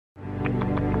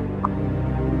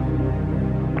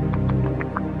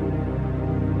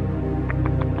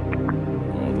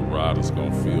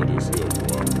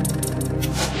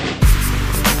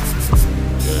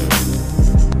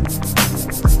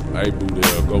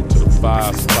go to the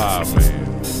 5 spot, man.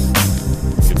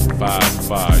 Get the 5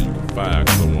 spot you can find,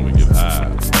 cause I wanna get high.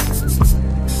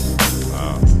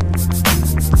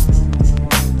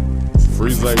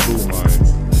 Freeze boo, man.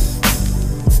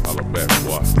 Holla back,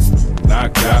 boy. Now I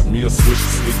got me a switch,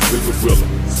 slick with a gorilla.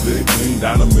 Slick clean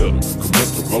down the middle.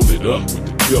 Commence to roll it up with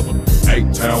the killer.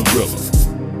 8-town Rilla.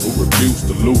 Who refuse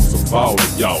to lose or fall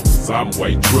to y'all, cause I'm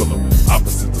way driller.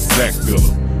 Opposite the sack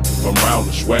filler. If I'm round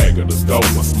the swag of the dough,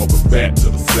 I smoke a bat to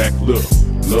the sack little.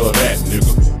 Love that,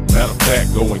 nigga. Matter of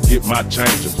fact, go and get my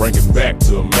change and bring it back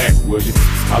to a Mac, will you?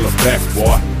 Holla back,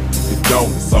 boy. If it don't,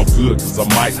 it's all good, cause I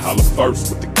might holler first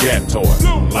with the cat toy.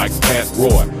 Like Pat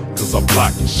Roy, cause I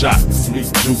block your shot. It's me,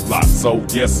 Julox, so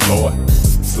yes, Lord.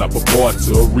 Slap a boy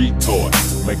to a retard.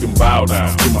 Make him bow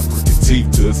down to my crooked teeth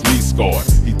till his knee scarred.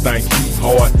 He think he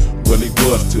hard, well he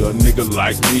was to a nigga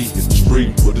like me. Hit the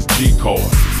street with his G card.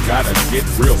 Gotta get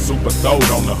real super throwed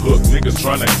on the hook. Niggas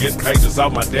tryna get pages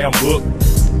out my damn book.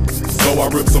 So I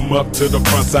rips them up to the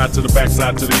front side, to the back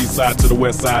side, to the east side, to the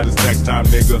west side. It's next time,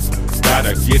 nigga.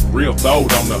 Gotta get real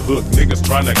throwed on the hook. Niggas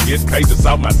tryna get pages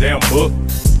out my damn book.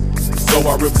 So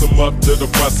I rips them up to the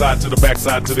front side, to the back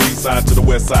side, to the east side, to the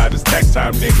west side. It's tax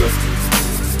time, nigga.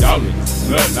 Y'all niggas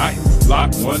nothing. I hit the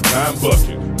block one time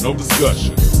bucket, no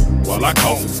discussion. While I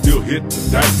call him, still hit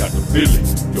tonight, got the feeling.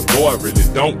 Your boy really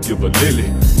don't give a lily.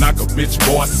 Knock a bitch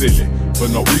boy silly, for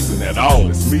no reason at all.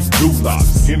 It's me,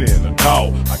 Julox, skinny and a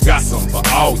tall. I got something for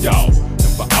all y'all.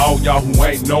 And for all y'all who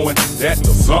ain't knowing, that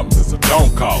little something is a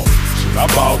don't call. Shit, I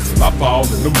ball till I fall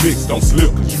in the mix. Don't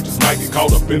slip, cause you just might get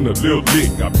caught up in the little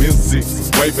lick. I've been sick since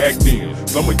way back then.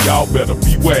 Some of y'all better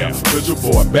beware, cause your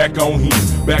boy back on him,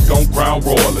 back on Crown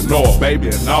Royal and all, baby,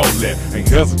 and all that. Ain't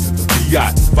hesitant to be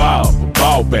out and file for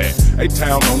ball back.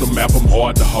 A-town on the map, I'm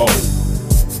hard to hold.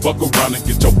 Fuck around and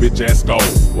get your bitch ass stole.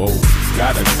 Whoa,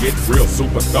 gotta get real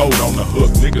super throwed on the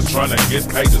hook. Niggas tryna get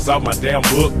pages out my damn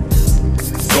book.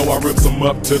 So I rips them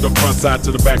up to the front side,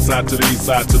 to the back side, to the east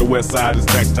side, to the west side. It's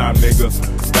next time, nigga.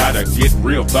 Gotta get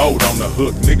real throwed on the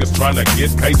hook. Niggas tryna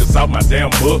get pages out my damn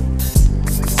book.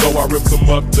 So I rips them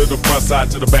up to the front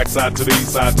side, to the back side, to the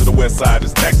east side, to the west side.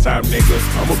 It's tax time, nigga.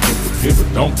 I'ma put the pin,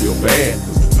 but don't feel bad,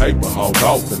 cause the paper hauled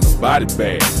off in the body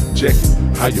bag. Check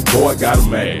it, how your boy got a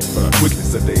mad, but I quickly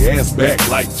set their ass back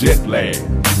like jet lag.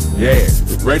 Yeah,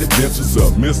 the great adventures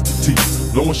of Mr. T.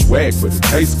 Blowing swag, but it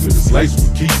tastes good, it's laced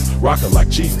with Keith. Rockin' like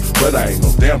Chief, but I ain't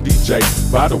no damn DJ.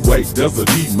 By the way, there's a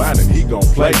lead mine and he gon'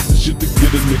 play the shit to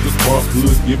get a nigga crunk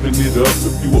good, giving it up.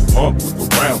 If you a punk, look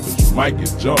around, cause you might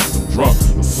get jumped or drunk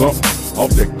or something.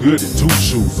 Off that good in 2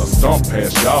 shoes, I stomp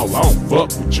past y'all, I don't fuck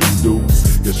with you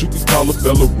dudes. Guess you can call a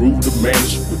fella rude or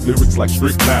mannish with lyrics like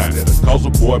strict 9 that'll cause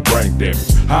a boy brain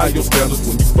damage. High your standards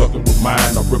when you fucking with mine.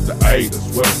 I rip the A,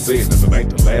 that's what I said, and it ain't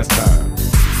the last time.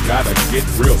 Gotta get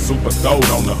real super throwed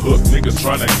on the hook. Niggas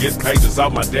tryna get pages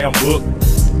out my damn book.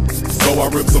 So I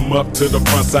rips them up to the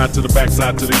front side, to the back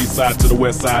side, to the east side, to the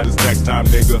west side. It's next time,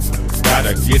 nigga.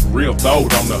 Gotta get real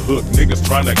throwed on the hook. Niggas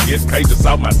tryna get pages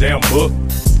out my damn book.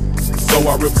 So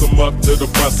I rips them up to the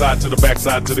front side, to the back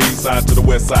side, to the east side, to the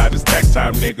west side. It's tax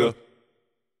time, nigga.